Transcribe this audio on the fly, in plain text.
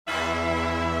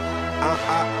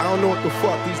I don't know what the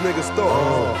fuck these niggas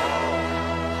thought.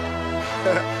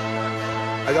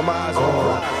 I got my eyes on the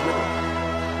prize, nigga.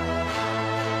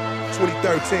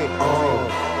 2013.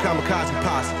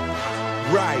 KamiKazePossee.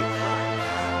 Right.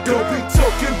 Don't be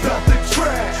talking about the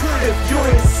track if you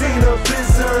ain't seen a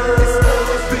blizzard. It's all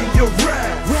up in your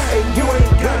rap, and you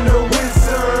ain't got no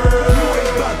wizard. You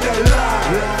ain't bout that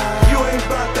life. You ain't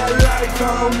bout that life,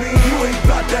 homie. You ain't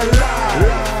bout that life.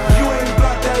 You ain't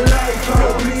bout that life, homie.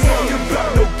 Don't be talking about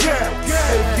no gaps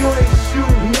if you ain't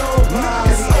shooting nobody.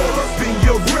 It's all up in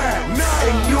your rap,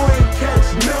 and you ain't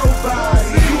catch nobody.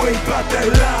 You ain't bout that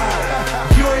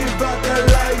life. You ain't bout that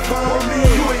life, homie.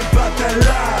 You ain't bout that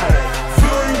life.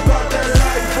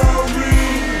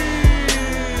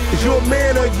 You a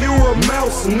man or you a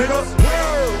mouse, nigga?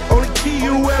 Only key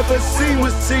you ever seen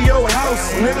was to your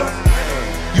house, nigga.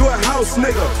 You a house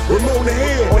nigga, remote the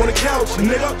head on the couch,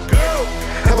 nigga.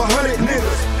 Have 100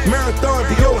 niggas, marathon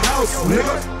to your house,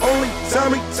 nigga. Only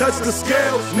time he touched the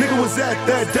scales, nigga, was at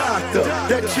that doctor.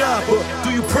 That chopper, do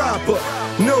you proper?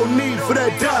 No need for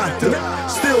that doctor.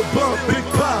 Still bump Big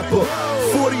Papa.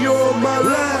 40 on my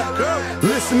lap,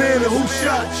 listening to who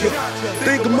shot you.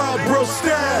 Think of my bro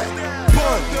Stack.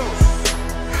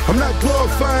 I'm not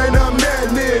glorifying, I'm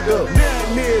that nigga.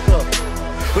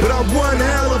 But I'm one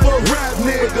hell of a rap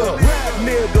nigga.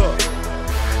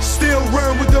 Still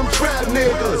run with them trap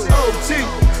niggas. OT,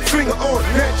 finger on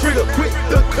that trigger, quick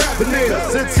the clapping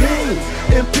niggas. A team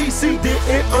in PC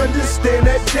didn't understand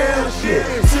that down shit.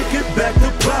 Took it back to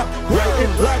pop,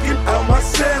 writing, locking out my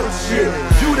sound shit.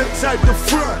 You the type to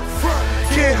front,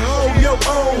 can't hold your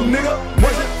own, nigga.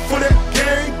 Wasn't for that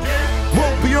game.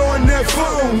 Won't be on that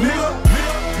phone, nigga.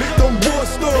 Them war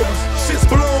stories, shits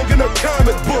belong in a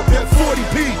comic book. That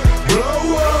 40p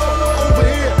blow up over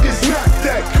here is not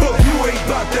that cook. You ain't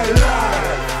bout that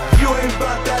life. You ain't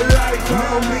bout that life,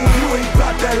 homie. You ain't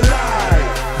bout that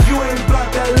life. You ain't bout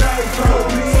that life,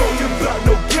 homie. Talking about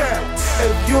no gaps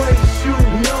if you ain't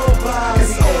shooting nobody.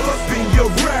 It's all up in your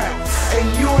raps, and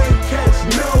you ain't catch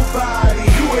nobody.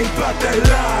 You ain't bout that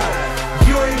life.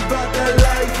 You ain't bout that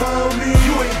life, homie.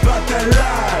 You ain't bout that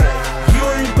life. You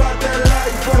ain't bout that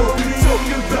life, homie.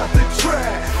 Talking about the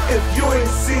track if you ain't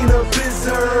seen a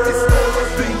blizzard. It's all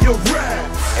up in your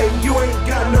raps, and you ain't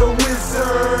got no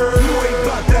wizard. You ain't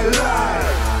bout that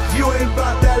life. You ain't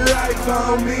bout that life,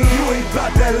 homie. You ain't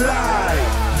bout that life.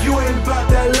 You ain't bout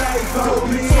that life,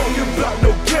 homie. Talking about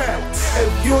no gaps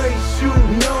if you ain't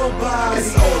shooting nobody.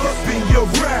 It's all up in your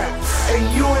raps, and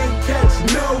you ain't catch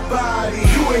nobody.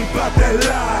 You ain't bout that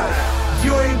life.